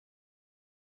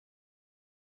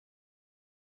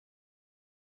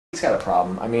got a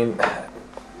problem. I mean,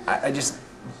 I just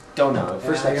don't know.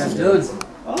 First, how you guys doing?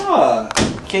 Oh,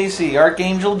 Casey,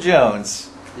 Archangel Jones.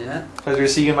 Yeah. Pleasure to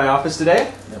see you in my office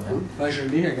today. Yeah, man. Pleasure to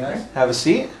be here, guys. Have a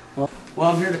seat. Well,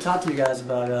 I'm here to talk to you guys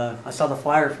about, I saw the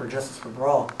flyer for Justice for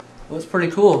Brawl. Well, it's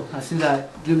pretty cool. I see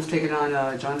that Doom's taking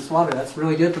on John Slaughter. That's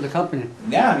really good for the company.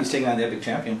 Yeah, he's taking on the Epic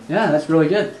Champion. Yeah, that's really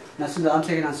good. And I see that I'm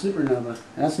taking on Supernova. And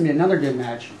that's going to be another good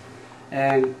match.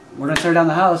 And we're going to tear down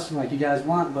the house like you guys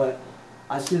want, but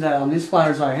I see that on these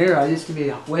flyers right here, I used to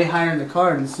be way higher in the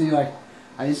card. And see, like,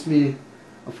 I used to be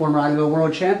a former IWO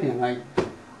world champion. Like,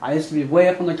 I used to be way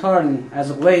up on the card, and as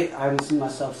of late, I haven't seen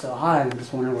myself so high, and I'm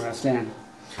just wondering where I stand.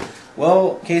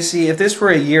 Well, Casey, if this were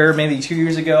a year, maybe 2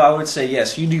 years ago, I would say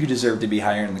yes, you do deserve to be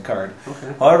higher in the card.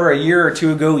 Okay. However, a year or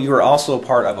two ago, you were also a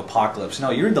part of Apocalypse. No,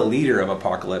 you're the leader of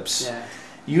Apocalypse. Yeah.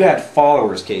 You had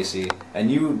followers, Casey,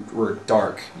 and you were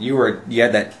dark. You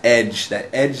had that edge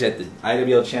that the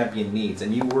IWL champion needs,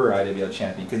 and you were IWL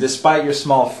champion. Because despite your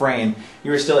small frame,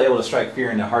 you were still able to strike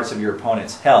fear in the hearts of your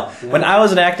opponents. Hell, Yeah. when I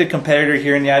was an active competitor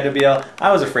here in the IWL,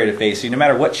 I was afraid to face you, no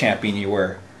matter what champion you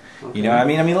were. Okay. You know, I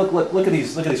mean, look at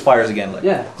these flyers again. Look.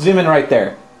 Yeah. Zoom in right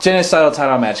there. Genocidal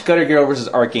title match, Gutter Girl versus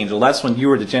Archangel. That's when you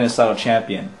were the genocidal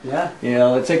champion. Yeah. You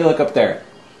know, let's take a look up there.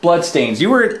 Bloodstains. You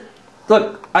were,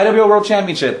 look, IWL World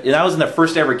Championship, and that was in the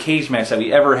first ever cage match that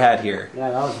we ever had here.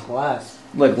 Yeah, that was a blast.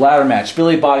 Look, ladder match,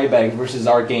 Billy Bodybag versus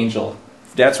Archangel.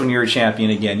 That's when you were champion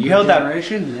again. You held that.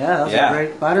 Generation? Yeah, that was Yeah. a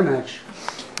great fighter match.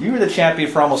 You were the champion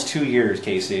for almost 2 years,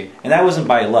 Casey, and that wasn't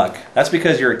by luck. That's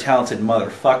because you're a talented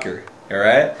motherfucker. All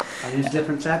right. I used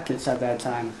different tactics at that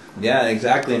time. Yeah,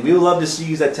 exactly. And we would love to see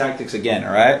you use that tactics again.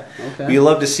 All right. Okay. We would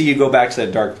love to see you go back to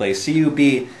that dark place. See you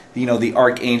be, you know, the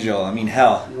Archangel. I mean,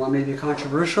 hell. You want me to be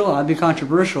controversial? I'd be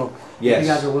controversial. Yes. If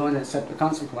you guys are willing to accept the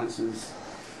consequences.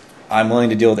 I'm willing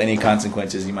to deal with any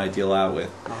consequences you might deal out with.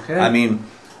 Okay. I mean,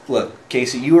 look,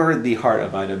 Casey, you are the heart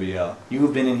of IWL. You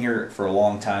have been in here for a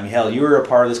long time. Hell, you were a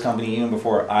part of this company even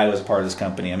before I was a part of this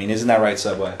company. I mean, isn't that right,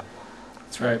 Subway?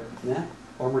 That's right. Yeah.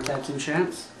 Former tag team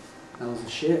champs. That was a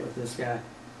shit with this guy.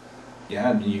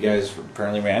 Yeah, I mean, you guys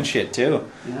apparently ran shit too.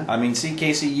 Yeah. I mean, see,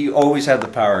 Casey, you always have the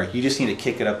power. You just need to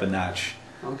kick it up a notch.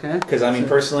 Okay. Because, I mean, Sure.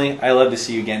 personally, I love to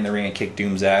see you get in the ring and kick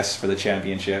Doom's ass for the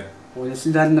championship. Well, you'll see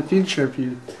that in the future if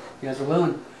you guys are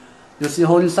willing. You'll see a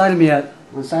whole new side of me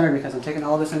on Saturday because I'm taking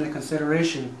all this into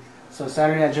consideration. So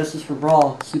Saturday at Justice for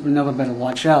Brawl, Supernova better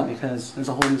watch out because there's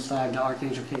a whole new side to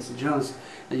Archangel Casey Jones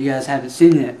that you guys haven't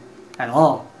seen yet at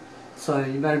all. So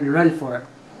you better be ready for it.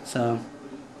 So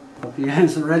hope you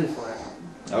guys are ready for it.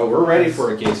 Oh, we're ready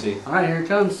for it, Casey. All right, here it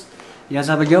comes. You guys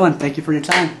have a good one. Thank you for your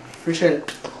time. Appreciate it.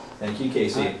 Thank you,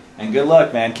 Casey. All right. And good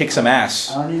luck, man. Kick some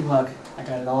ass. I don't need luck. I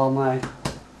got it all in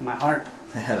my heart.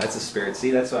 That's a spirit.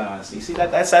 See, that's what I want to see. See,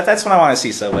 that's what I want to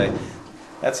see, Subway.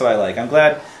 That's what I like. I'm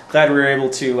glad we were able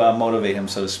to motivate him,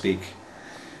 so to speak.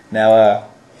 Now,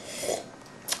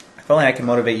 if only I can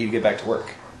motivate you to get back to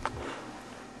work.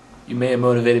 You may have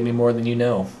motivated me more than you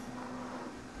know.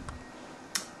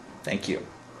 Thank you.